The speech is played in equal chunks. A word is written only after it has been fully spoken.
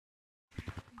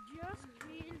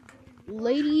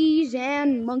ladies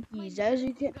and monkeys, as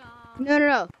you can.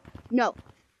 No.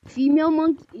 Female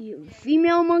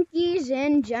monkeys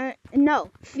and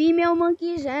female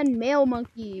monkeys and male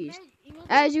monkeys.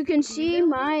 As you can see,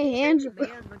 my hands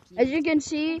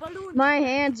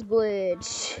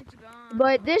glitch.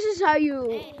 But this is how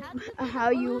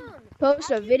you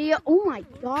post a video. Oh my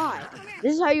god.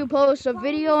 This is how you post a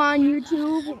video on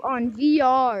YouTube on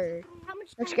VR.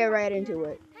 Let's get right into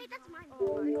it.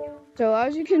 So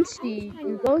as you can see,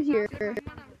 you go here.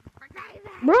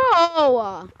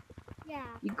 Bro!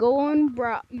 You go on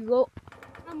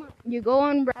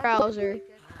browser.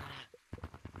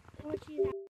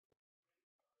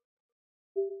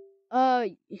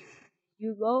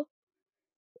 You go.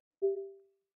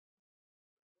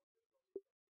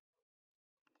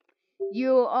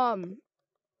 You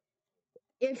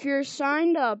if you're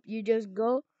signed up, you just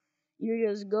go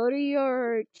to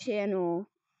your channel.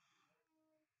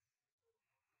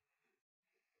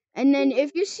 And then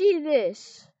if you see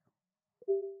this,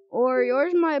 or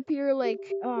yours might appear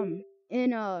like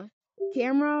in a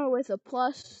camera with a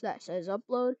plus that says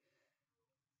upload,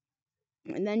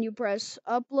 and then you press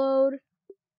upload.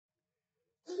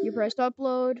 You press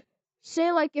upload.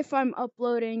 Say like if I'm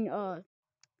uploading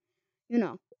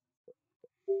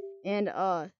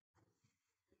and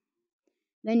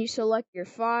then you select your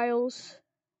files.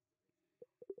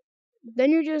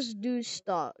 Then you just do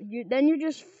stuff. Then you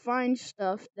just find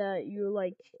stuff that you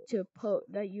like to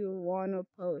post, that you want to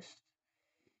post.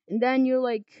 And then you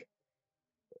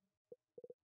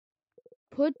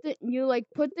put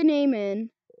the name in.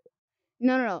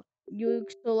 No. You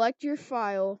select your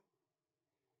file.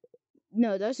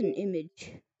 No, that's an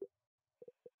image.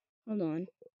 Hold on.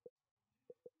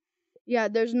 Yeah,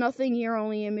 there's nothing here,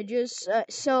 only images.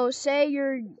 So say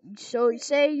you're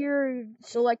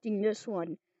selecting this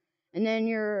one, and then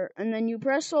you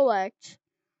press select,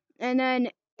 and then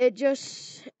and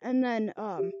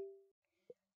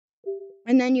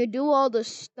then you do all the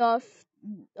stuff.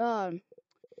 Then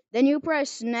you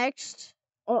press next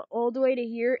all the way to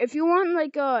here. If you want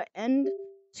like a end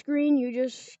screen, you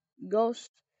just go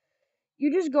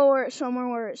somewhere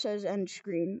where it says end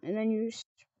screen, and then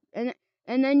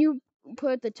you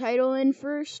put the title in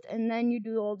first, and then you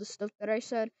do all the stuff that I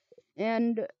said,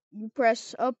 and you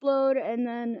press upload, and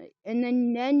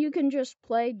then you can just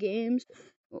play games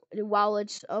while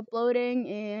it's uploading,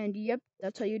 and yep,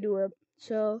 that's how you do it.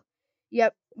 So,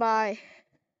 yep, bye.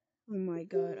 Oh my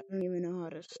god, I don't even know how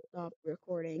to stop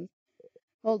recording.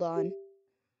 Hold on.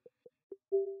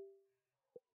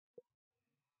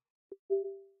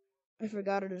 I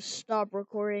forgot how to stop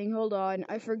recording. Hold on.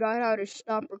 I forgot how to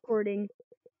stop recording.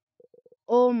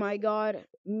 Oh my god.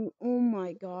 Oh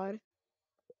my god.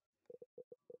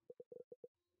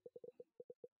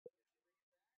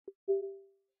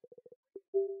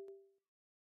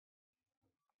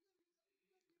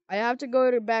 I have to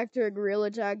go back to a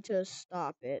Gorilla Tag to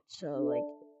stop it. So,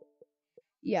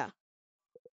 yeah.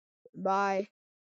 Bye.